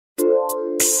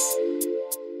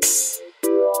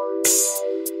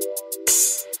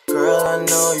I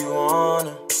know you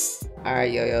wanna. All right,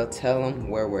 Yo-Yo, tell them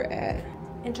where we're at.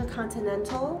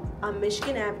 Intercontinental on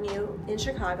Michigan Avenue in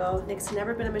Chicago. Nick's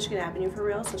never been on Michigan Avenue for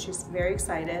real, so she's very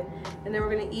excited. And then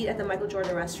we're gonna eat at the Michael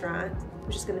Jordan restaurant,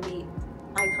 which is gonna be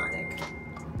iconic.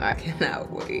 I cannot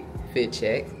wait. Fit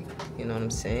check, you know what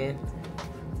I'm saying?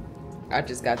 I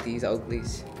just got these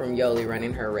Oakleys from Yoly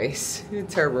running her race.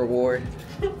 It's her reward,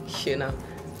 you know?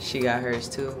 She got hers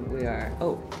too. We are,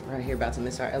 right here about to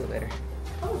miss our elevator.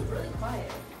 Oh, it's really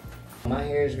quiet. My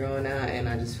hair is growing out and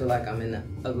I just feel like I'm in the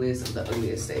ugliest of the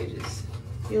ugliest stages.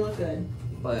 You look good.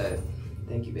 But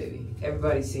thank you, baby.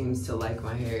 Everybody seems to like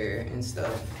my hair and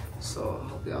stuff. So I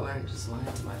hope y'all aren't just lying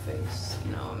to my face,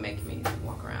 you know, and making me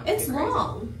walk around. It's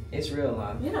long. It's real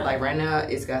long. Yeah. Like right now,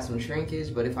 it's got some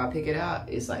shrinkage, but if I pick it out,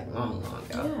 it's like long,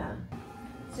 y'all.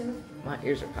 Yeah. My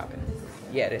ears are popping.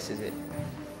 Yeah, this is it.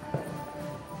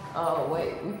 Oh,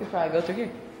 wait, we could probably go through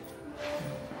here.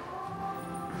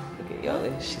 Look at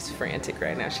Yoly, she's frantic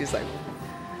right now. She's like,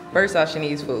 first off, she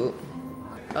needs food.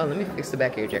 Oh, let me fix the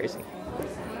back of your jersey.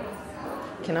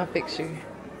 Can I fix you?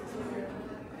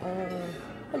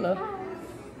 Hello.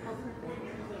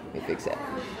 Let me fix that.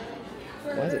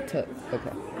 Why is it tucked?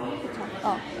 Okay.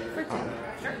 Oh, for two.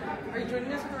 Sure. Are you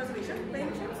joining us with a reservation?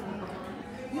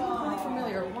 You look really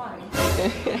familiar. Why?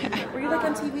 Were you like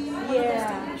on TV?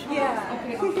 Yeah. Yeah.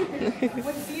 Okay.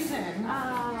 What season?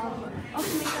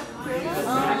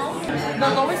 The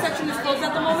lower section is closed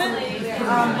at the moment,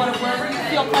 but wherever you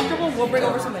feel comfortable, we'll bring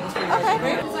over some minis for you guys,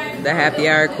 okay? The happy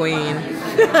hour queen.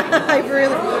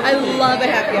 I love a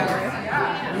happy hour.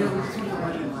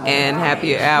 And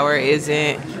happy hour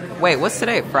isn't, wait, what's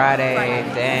today? Friday.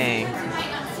 Dang.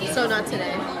 So not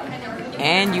today.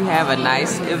 And you have a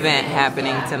nice event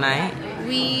happening tonight.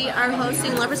 We are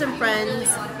hosting Lovers and Friends,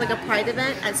 like a pride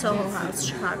event at Soho House,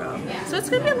 Chicago. So it's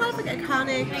gonna be a lot of like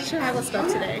iconic Chicago stuff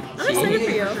today. I'm excited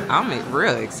for you. I'm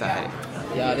real excited.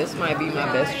 Y'all, this might be my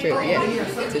best trip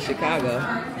yet to Chicago.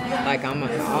 Like I'm in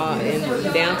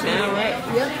downtown, right?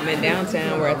 Yep. I'm in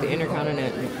downtown. We're at the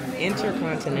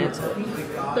Intercontinental.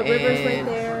 The river's right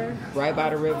there. Right by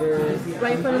the river.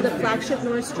 Right in front of the flagship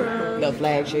Nordstrom. The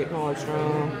flagship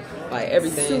Nordstrom. Like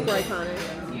everything. Super iconic.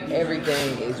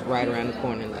 Everything is right around the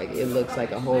corner. Like it looks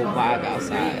like a whole vibe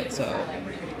outside. So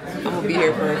I'm gonna be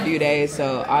here for a few days.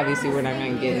 So obviously we're not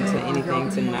gonna get into anything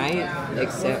tonight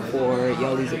except for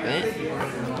Yoly's event.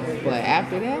 But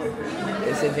after that,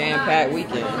 it's a jam-packed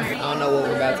weekend. I don't know what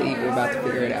we're about to eat. We're about to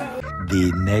figure it out.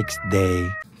 The next day.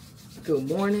 Good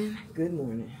morning. Good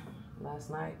morning. Last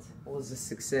night was a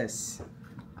success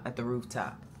at the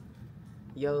rooftop.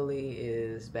 Yoly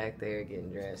is back there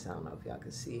getting dressed. I don't know if y'all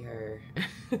can see her.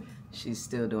 She's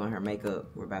still doing her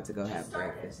makeup. We're about to go have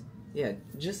breakfast. Yeah,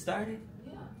 just started?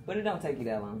 Yeah. But it don't take you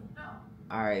that long. No.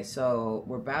 All right, so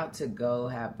we're about to go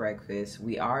have breakfast.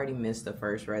 We already missed the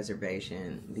first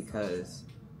reservation because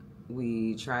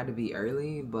we tried to be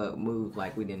early, but moved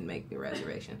like we didn't make the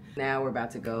reservation. Now we're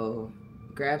about to go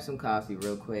grab some coffee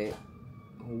real quick,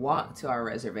 walk to our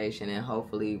reservation, and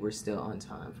hopefully we're still on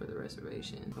time for the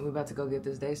reservation. And we're about to go get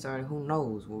this day started. Who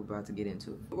knows what we're about to get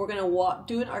into. We're gonna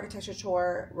do an architecture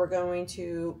tour. We're going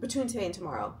to, between today and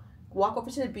tomorrow, walk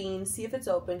over to the Bean, see if it's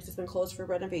open because it's been closed for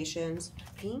renovations.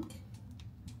 Pink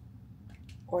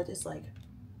or this like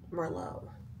Merlot.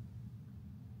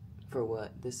 For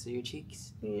what? This is your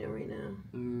cheeks? Yeah, right now.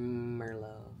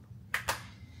 Merlot.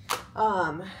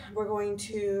 We're going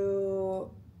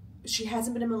to, she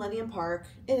hasn't been to Millennium Park.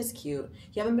 It is cute.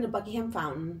 You haven't been to Buckingham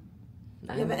Fountain.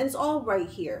 And it's all right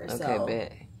here. Okay, so,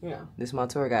 bet. Yeah. This is my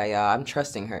tour guide, y'all. I'm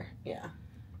trusting her. Yeah.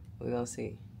 We're gonna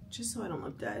see. Just so I don't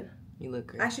look dead. You look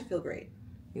great. I actually feel great.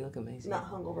 You look amazing. Not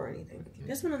hungover or anything.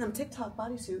 There's one of them TikTok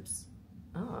bodysuits.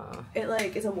 Oh. It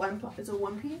like it's a one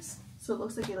piece, so it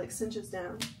looks like it like cinches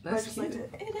down. That's just cute.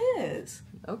 Like it is.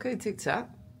 Okay, TikTok.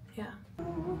 Yeah.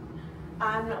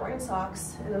 I'm not wearing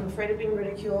socks, and I'm afraid of being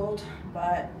ridiculed,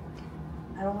 but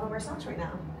I don't want to wear socks right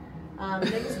now.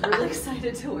 Nick is really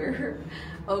excited to wear her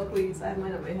Oakleys. I have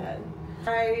mine on my head.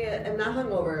 I am not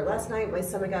hungover. Last night my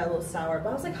stomach got a little sour, but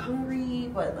I was like hungry,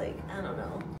 but like I don't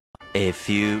know. A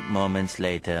few moments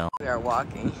later. We are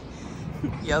walking.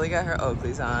 Yoly got her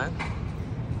Oakleys on.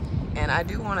 And I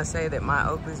do want to say that my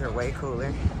Oakleys are way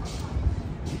cooler.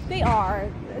 They are.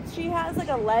 She has like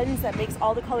a lens that makes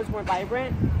all the colors more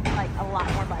vibrant, like a lot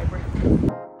more vibrant.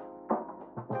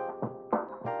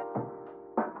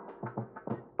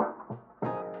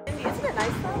 Isn't it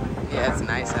nice though? Yeah, it's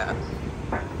nice out.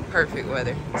 Perfect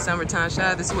weather. Summertime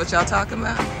shot, this is what y'all talking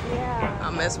about? Yeah.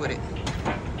 I'll mess with it.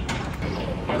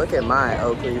 Look at my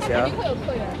Oakleys, y'all.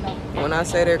 When I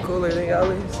say they're cooler than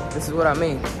Yoly's, this is what I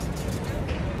mean.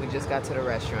 We just got to the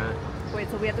restaurant. Wait,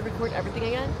 so we have to record everything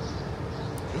again?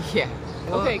 Yeah.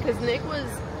 Well, Okay, because Nick was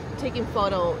taking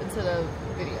photo instead of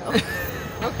video.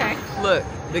 Okay. Look,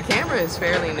 the camera is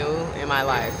fairly new in my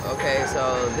life, okay?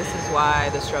 So this is why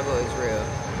the struggle is real.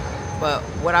 But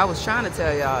what I was trying to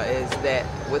tell y'all is that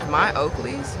with my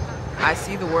Oakleys, I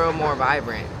see the world more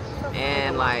vibrant.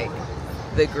 And like,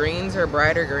 the greens are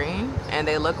brighter green, and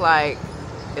they look like,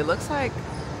 it looks like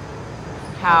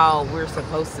how we're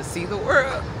supposed to see the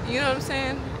world, you know what I'm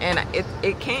saying? And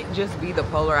it can't just be the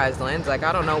polarized lens. Like,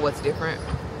 I don't know what's different,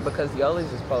 because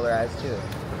Yoly's is polarized too.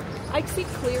 I see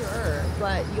clearer,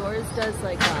 but yours does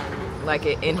like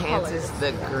it enhances colors.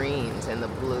 the greens and the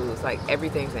blues. Like,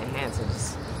 everything's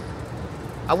enhanced.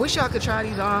 I wish y'all could try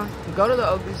these on. Go to the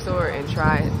Oakley store and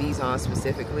try these on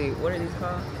specifically. What are these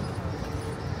called?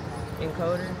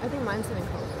 Encoder? I think mine's an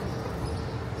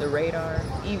encoder. The radar?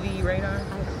 EV radar?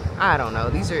 I don't know.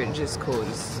 These are just cool.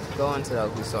 Just go into the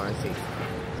Oakley store and see.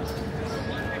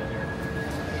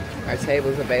 Our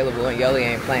table's available and Yoly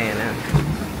ain't playing now.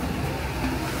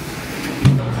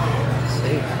 Let's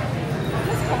see.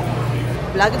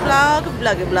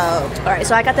 Bluggy blog. All right,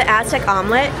 so I got the Aztec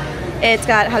omelet. It's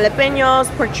got jalapenos,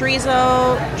 pork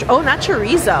chorizo. Oh, not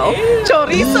chorizo. Ew.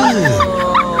 Chorizo.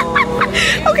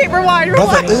 Okay, rewind.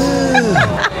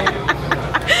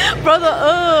 Brother,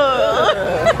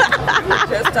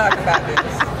 Just talk about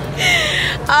this.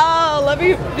 Oh, let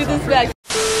me do this back.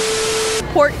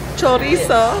 Pork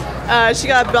chorizo. She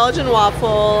got Belgian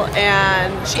waffle,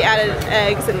 and she added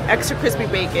eggs and extra crispy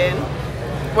bacon.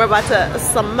 We're about to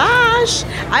smash.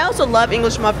 I also love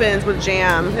English muffins with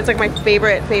jam. It's like my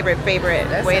favorite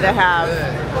way to have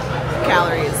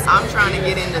calories. I'm trying to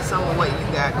get into some of what you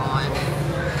got going.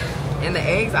 And the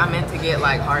eggs, I meant to get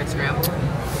like hard scrambled,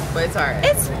 but it's alright.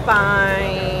 It's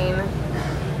fine.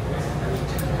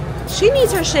 She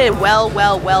needs her shit well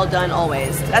done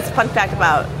always. That's a fun fact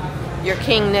about your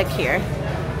King Nick here.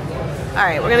 All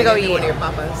right, we're gonna go eat. One of your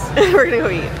papas. We're gonna go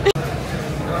eat.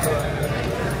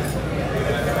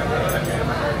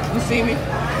 You see me?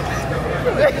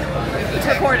 It's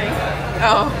recording.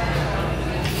 Oh.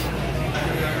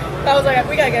 I was like,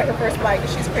 we gotta get her first bite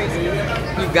because she's crazy.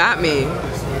 You got me.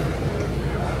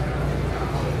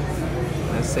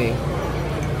 Let's see.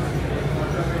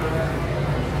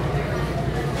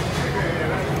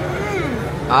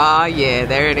 Oh yeah,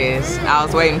 there it is. I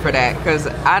was waiting for that because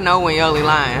I know when Yoly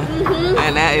lying,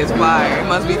 and that is fire. It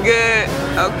must be good.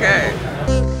 Okay.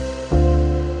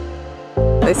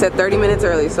 They said 30 minutes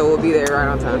early, so we'll be there right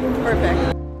on time.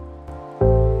 Perfect.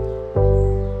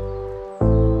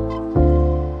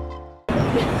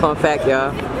 Fun fact,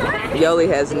 y'all. Yoly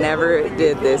has never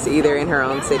did this either in her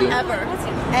own city.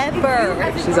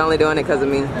 Ever. She's only doing it because of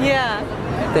me. Yeah.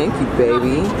 Thank you,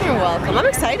 baby. You're welcome. I'm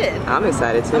excited. I'm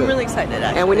excited too. I'm really excited,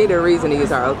 actually. And we need a reason to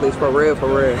use our Oakleys for real, for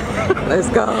real. Let's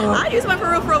go. I used my for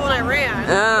real when I ran.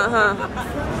 Uh-huh.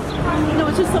 No,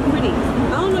 it's just so pretty.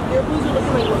 I don't know if your blues are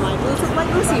looking like what my blues look like.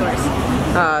 Let me see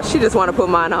yours. She just want to put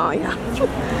mine on, yeah.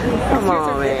 Come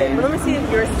on, man. But let me see if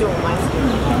yours is doing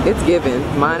mine. It's given.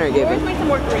 Mine are Yours given. makes them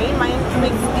more green. Mine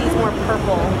makes these more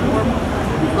purple.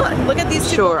 Look at these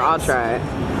two. Sure, things. I'll try it.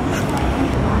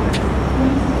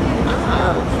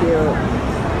 Oh,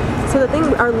 cute. So the thing,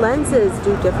 our lenses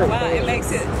do different Wow,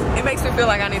 things. it makes me feel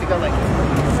like I need to go like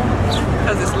this.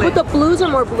 Because it's lit. But the blues are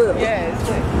more blue. Yeah, it's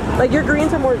lit. Like your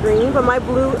greens are more green, but my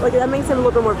blue, like that makes them a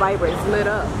little bit more vibrant. It's lit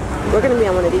up. We're gonna be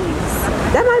on one of these.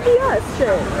 That might be us.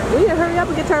 Shit. We need to hurry up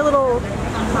and get to our little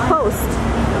post.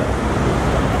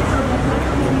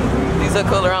 These look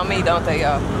cooler on me, don't they,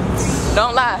 y'all?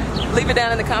 Don't lie. Leave it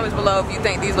down in the comments below if you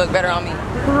think these look better on me.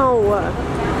 No.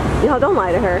 Y'all don't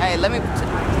lie to her. Hey, let me...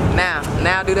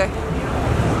 Now do they?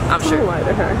 I'm sure. Don't lie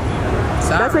to her.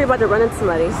 Sorry. That's why you're about to run into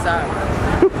somebody. Sorry.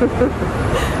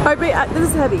 All right, babe, this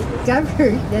is heavy.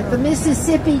 Discovered that the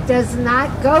Mississippi does not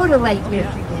go to Lake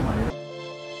Michigan.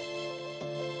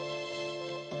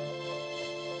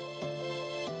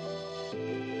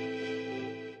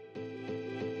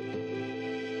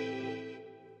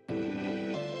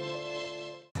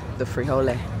 The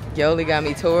Frihole. Yoly got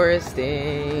me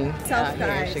touristing out here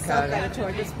in Chicago.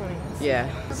 Tour this point. Yeah,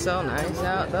 so nice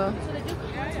out though.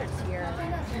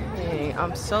 Dang,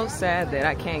 I'm so sad that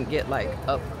I can't get like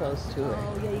up close to it.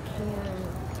 Oh yeah, you can.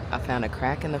 I found a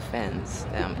crack in the fence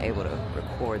that I'm able to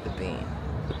record the beam.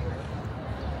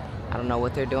 I don't know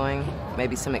what they're doing.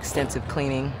 Maybe some extensive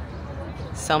cleaning,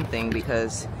 something,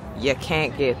 because you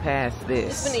can't get past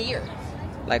this. It's been a year.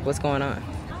 Like, what's going on?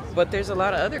 But there's a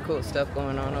lot of other cool stuff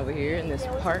going on over here in this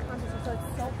park. So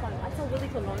it's so fun. I told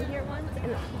literally belong here once,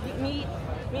 and me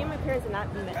and my parents had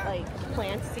not met, like,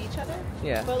 planned to see each other.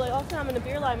 Yeah. But like, all of a sudden I'm in a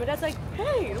beer line. My dad's like,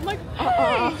 "Hey," and I'm like,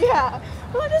 "Hey, yeah."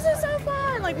 I'm like, "This is so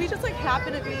fun." Like, we just like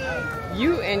happen to be.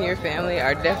 You and your family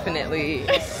are definitely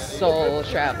soul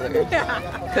travelers. Yeah.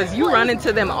 Because you run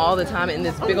into them all the time in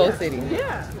this big old city.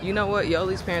 Yeah. You know what?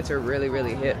 Yoly's parents are really,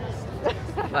 really hip.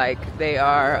 Like, they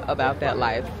are about that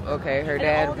life. Okay, her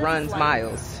dad runs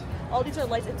miles. All these are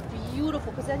lights. It's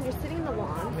beautiful because then you're sitting in the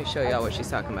lawn. Let me show y'all what she's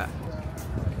talking about.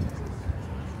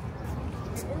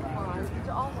 You're in the lawn. These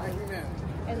are all lights.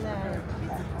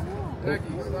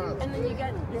 And then you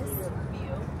get this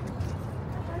view.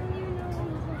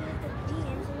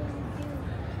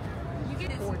 You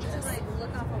get to like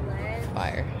look off a ledge.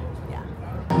 Fire. Yeah.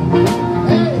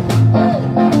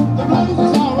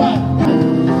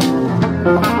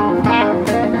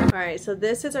 Alright, so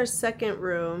this is our second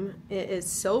room. It is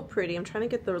so pretty. I'm trying to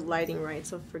get the lighting right,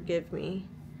 so forgive me.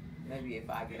 Maybe if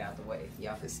I get out the way,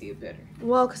 y'all can see it better.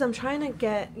 Well, because I'm trying to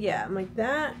get, yeah, I'm like,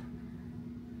 that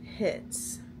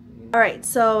hits. Alright,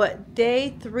 so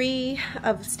day 3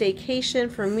 of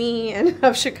staycation for me and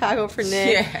of Chicago for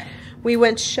Nick. Yeah. We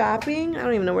went shopping. I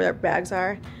don't even know where our bags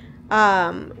are.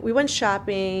 We went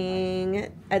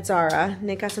shopping at Zara.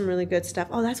 Nick got some really good stuff.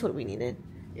 Oh, that's what we needed.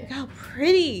 Yeah. Look how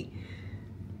pretty.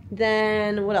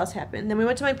 Then what else happened? Then we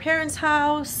went to my parents'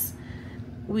 house.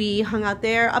 We hung out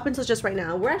there up until just right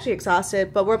now. We're actually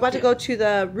exhausted, but we're about to go to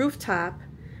the rooftop.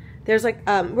 There's like,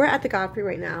 we're at the Godfrey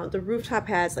right now. The rooftop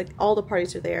has like all the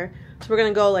parties are there. So we're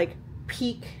going to go like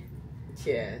peek.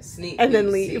 Yeah, sneak and then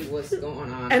peek, leave. see what's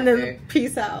going on and then there.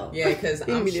 peace out. Yeah, because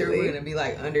I'm sure we're going to be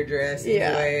like underdressed.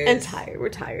 Yeah, anyways. and tired. We're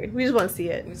tired. We just want to see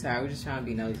it. We're tired. We're just trying to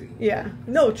be nosy. Yeah.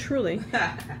 No, truly.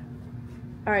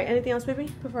 All right, anything else,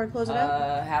 baby, before I close it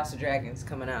up? House of Dragons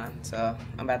coming on, so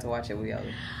I'm about to watch it with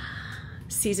Yoly.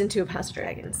 Season 2 of House of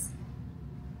Dragons.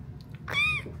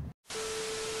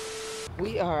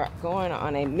 We are going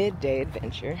on a midday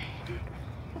adventure.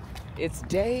 It's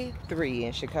day 3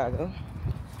 in Chicago.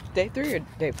 Day 3 or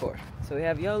day 4? So we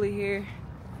have Yoly here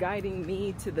guiding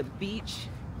me to the beach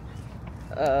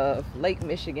of Lake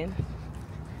Michigan.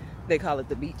 They call it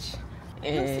the beach.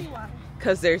 And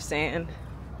because there's sand.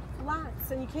 Lots,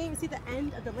 and you can't even see the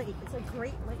end of the lake. It's a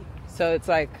great lake. So it's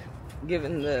like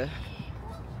giving the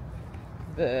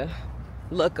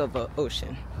look of an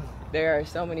ocean. There are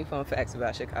so many fun facts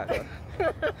about Chicago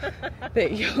that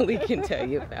Yoly can tell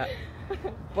you about.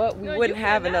 But we wouldn't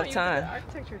have enough time.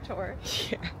 Architecture tour.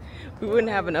 Yeah, we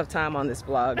wouldn't have enough time on this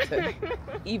vlog to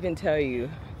even tell you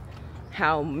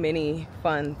how many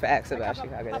fun facts about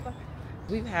Chicago.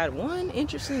 We've had one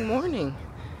interesting morning.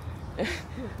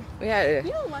 We had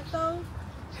You know what though?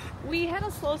 We had a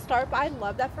slow start, but I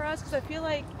love that for us because I feel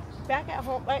like back at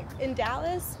home, like in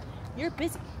Dallas, you're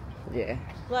busy. Yeah.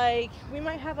 Like we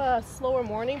might have a slower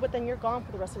morning, but then you're gone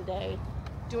for the rest of the day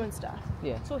doing stuff.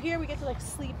 Yeah. So here we get to like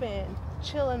sleep in,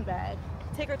 chill in bed,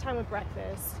 take our time with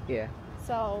breakfast. Yeah.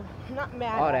 So I'm not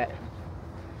mad All at that. it.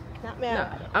 Not mad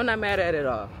at it. I'm not mad at it at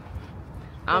all.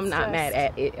 I'm It's not just- mad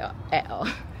at it at all.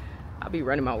 I'll be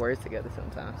running my words together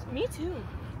sometimes. Me too.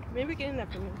 Maybe we're getting that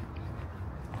from you.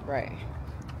 Right.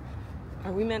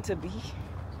 Are we meant to be? I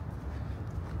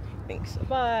think so.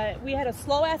 But we had a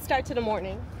slow ass start to the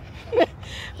morning.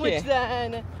 Which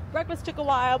then breakfast took a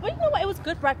while. But you know what? It was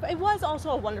good breakfast. It was also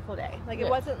a wonderful day. Like it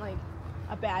wasn't like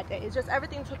a bad day. It's just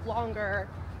everything took longer.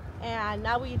 And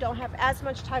now we don't have as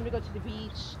much time to go to the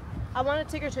beach. I wanted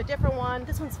to take her to a different one.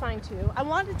 This one's fine too. I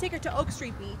wanted to take her to Oak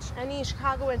Street Beach. Any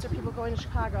Chicagoans or people going to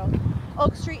Chicago.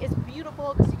 Oak Street is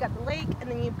beautiful because you got the lake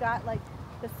and then you've got like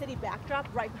the city backdrop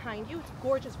right behind you. It's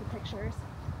gorgeous for pictures.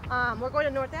 We're going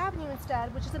to North Avenue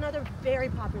instead, which is another very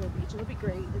popular beach. It'll be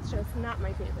great. It's just not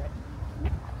my favorite.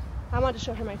 I wanted to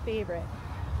show her my favorite.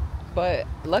 But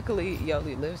luckily,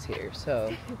 Yoly lives here,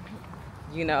 so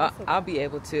you know I'll be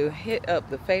able to hit up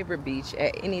the favorite beach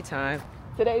at any time.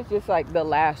 Today's just like the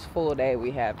last full day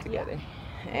we have together,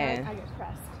 and I get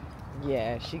pressed.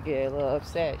 yeah, she get a little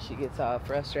upset. She gets all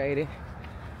frustrated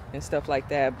and stuff like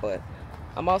that. But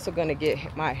I'm also gonna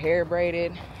get my hair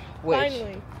braided, which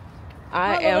Finally.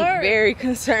 I am very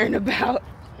concerned about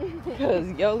because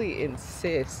Yoly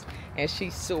insists and she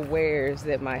swears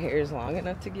that my hair is long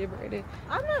enough to get braided.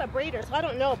 I'm not a braider, so I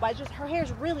don't know, but just her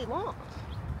hair's really long.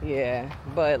 Yeah,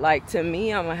 but like to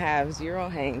me, I'm gonna have 0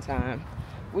 hang time,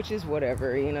 which is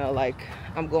whatever, you know, like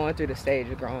I'm going through the stage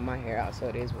of growing my hair out, so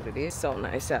it is what it is. So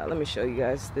nice out. Let me show you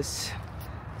guys this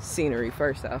scenery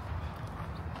first off.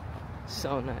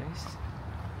 So nice.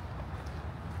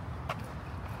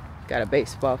 Got a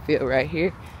baseball field right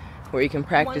here where you can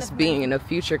practice being a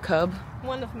future Cub.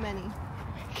 One of many.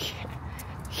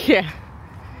 Yeah.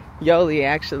 Yoly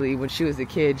actually, when she was a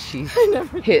kid, she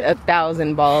hit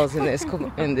 1,000 balls in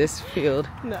this field.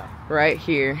 No. Right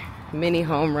here. Many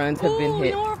home runs have been hit.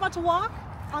 You know where we're about to walk?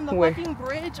 On the fucking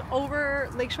bridge over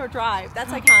Lakeshore Drive.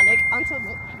 That's iconic. Onto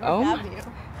North Avenue.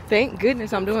 Thank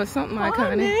goodness I'm doing something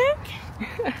iconic. Nick.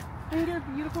 And get a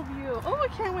beautiful view. Oh, I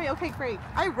can't wait. Okay, great.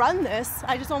 I run this.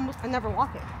 I never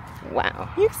walk it. Wow.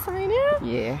 You excited?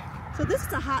 Yeah. So this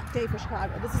is a hot day for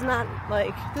Chicago. This is not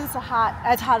like, this is as hot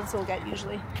as it'll get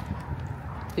usually.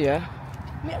 Yeah.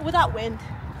 I mean, without wind.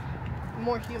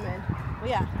 More humid. But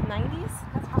yeah, 90s?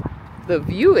 That's hot. The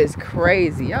view is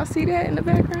crazy. Y'all see that in the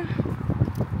background?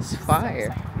 It's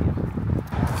fire.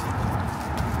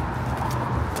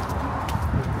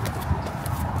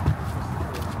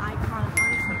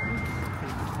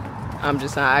 I'm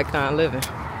just an icon living.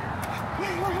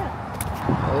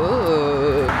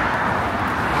 Ooh.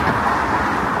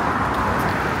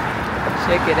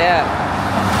 Check it out.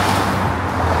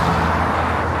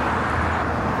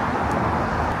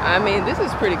 I mean, this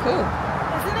is pretty cool.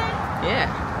 Isn't it? Yeah.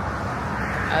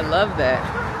 I love that.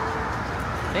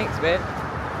 Thanks, babe.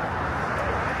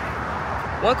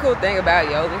 One cool thing about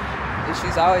Yoly is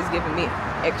she's always giving me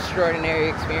extraordinary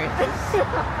experiences.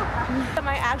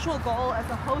 My actual goal as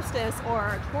a hostess or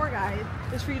a tour guide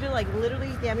is for you to like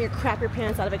literally damn near crap your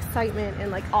pants out of excitement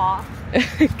and like awe.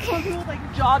 Some people like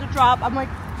jaw to drop. I'm like,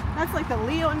 that's like the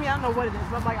Leo in me. I don't know what it is,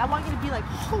 but I'm like, I want you to be like,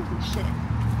 holy shit.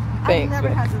 Thanks, I've never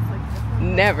babe. had this like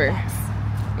Never. Yes.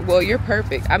 Well, you're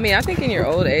perfect. I mean, I think in your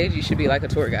old age, you should be like a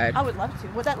tour guide. I would love to.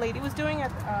 What that lady was doing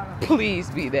at Please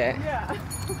be that. yeah.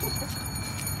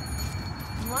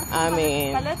 I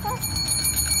mean, paletas?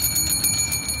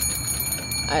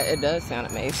 it does sound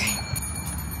amazing.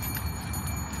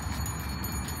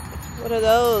 What are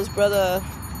those, brother?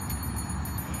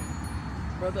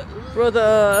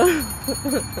 Brother.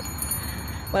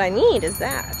 What I need is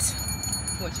that.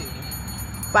 What you need?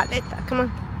 Paleta, come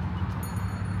on.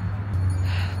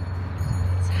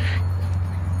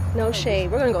 No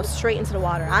shade. We're gonna go straight into the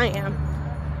water. I am.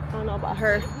 I don't know about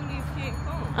her.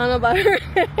 I don't know about her.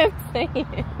 I'm saying.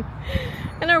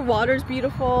 And our water's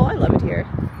beautiful. I love it here.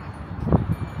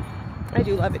 I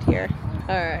do love it here.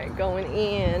 All right, going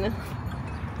in.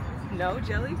 No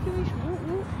jellyfish?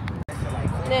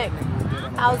 Nick,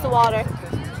 how's the water?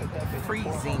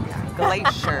 Freezing.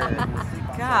 Glacier.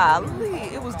 Golly,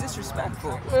 it was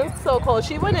disrespectful. It's so cold.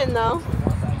 She went in though.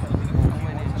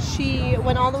 She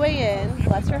went all the way in,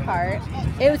 bless her heart.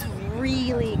 It was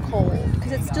really cold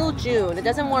because it's still June. It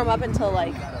doesn't warm up until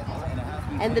like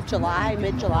end of July,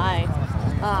 mid-July.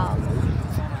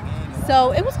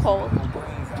 So it was cold,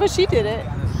 but she did it.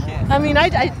 I mean,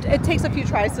 it takes a few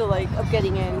tries to like of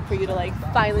getting in for you to like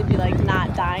finally be like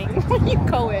not dying when you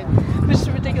go in, which is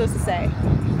ridiculous to say.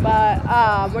 But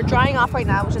we're drying off right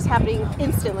now, which is happening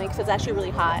instantly because it's actually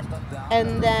really hot.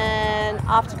 And then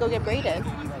off to go get braided.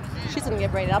 She's gonna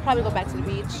get braided. I'll probably go back to the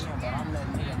beach.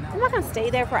 I'm not gonna stay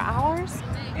there for hours.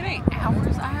 It ain't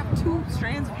hours. I have 2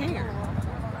 strands of hair.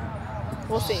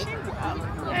 We'll see.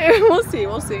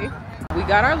 We'll see. We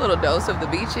got our little dose of the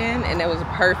beach in, and it was a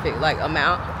perfect like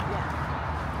amount.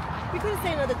 Yeah. We could have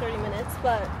stayed another 30 minutes,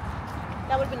 but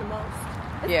that would have been the most.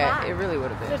 It's hot. It really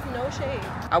would have been. There's no shade.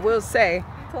 I will say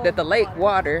that the lake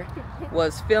water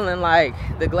was feeling like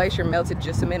the glacier melted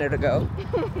just a minute ago,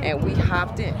 and we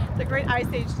hopped in. The Great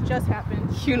Ice Age just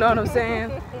happened. You know what I'm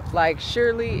saying? Like,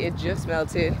 surely it just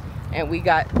melted, and we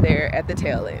got there at the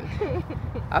tail end.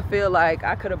 I feel like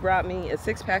I could have brought me a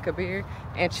 6-pack of beer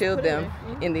and chilled them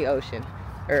in the ocean,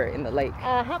 or in the lake.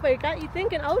 But it got you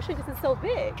thinking ocean because it's so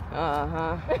big. All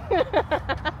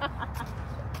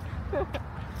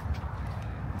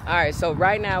right, so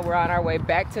right now we're on our way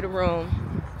back to the room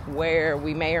where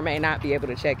we may or may not be able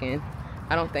to check in.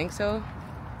 I don't think so,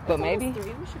 but maybe. We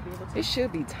should be able to. It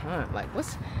should be time. Like,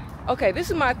 okay,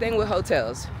 this is my thing with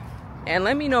hotels, and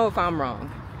let me know if I'm wrong.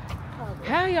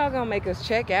 How y'all gonna make us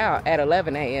check out at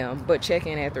 11 a.m. but check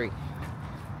in at 3?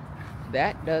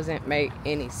 That doesn't make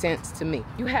any sense to me.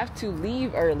 You have to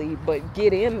leave early but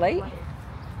get in late?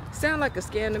 Sound like a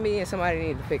scam to me, and somebody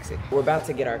need to fix it. We're about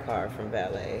to get our car from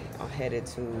valet. I'm headed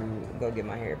to go get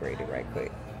my hair braided right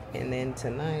quick. And then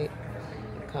tonight,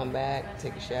 come back,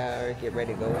 take a shower, get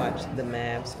ready to go watch the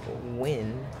Mavs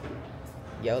win.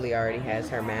 Yoly already has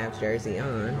her Mavs jersey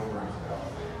on.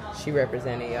 She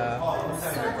representing y'all.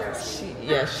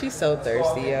 She's so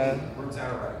thirsty, y'all.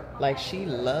 Like, she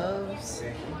loves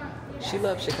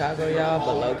Chicago, y'all,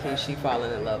 but low-key, she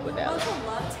falling in love with Dallas. I also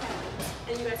love talent,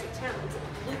 and you guys are talented.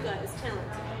 Luka is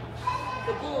talented.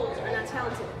 The Bulls are not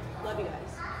talented. Love you guys.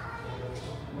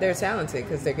 They're talented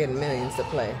because they're getting millions to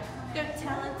play. They're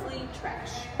talently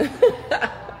trash.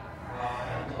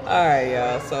 Alright,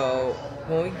 y'all. So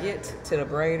when we get to the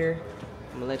braider,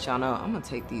 I'm gonna let y'all know. I'm gonna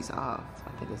take these off. I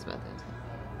think it's about that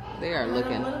time. They are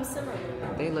looking. Let them simmer.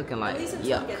 They looking like At least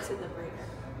until yuck. we get to the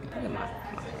braider. Look at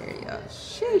my hair, y'all.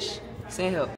 Sheesh. Send help.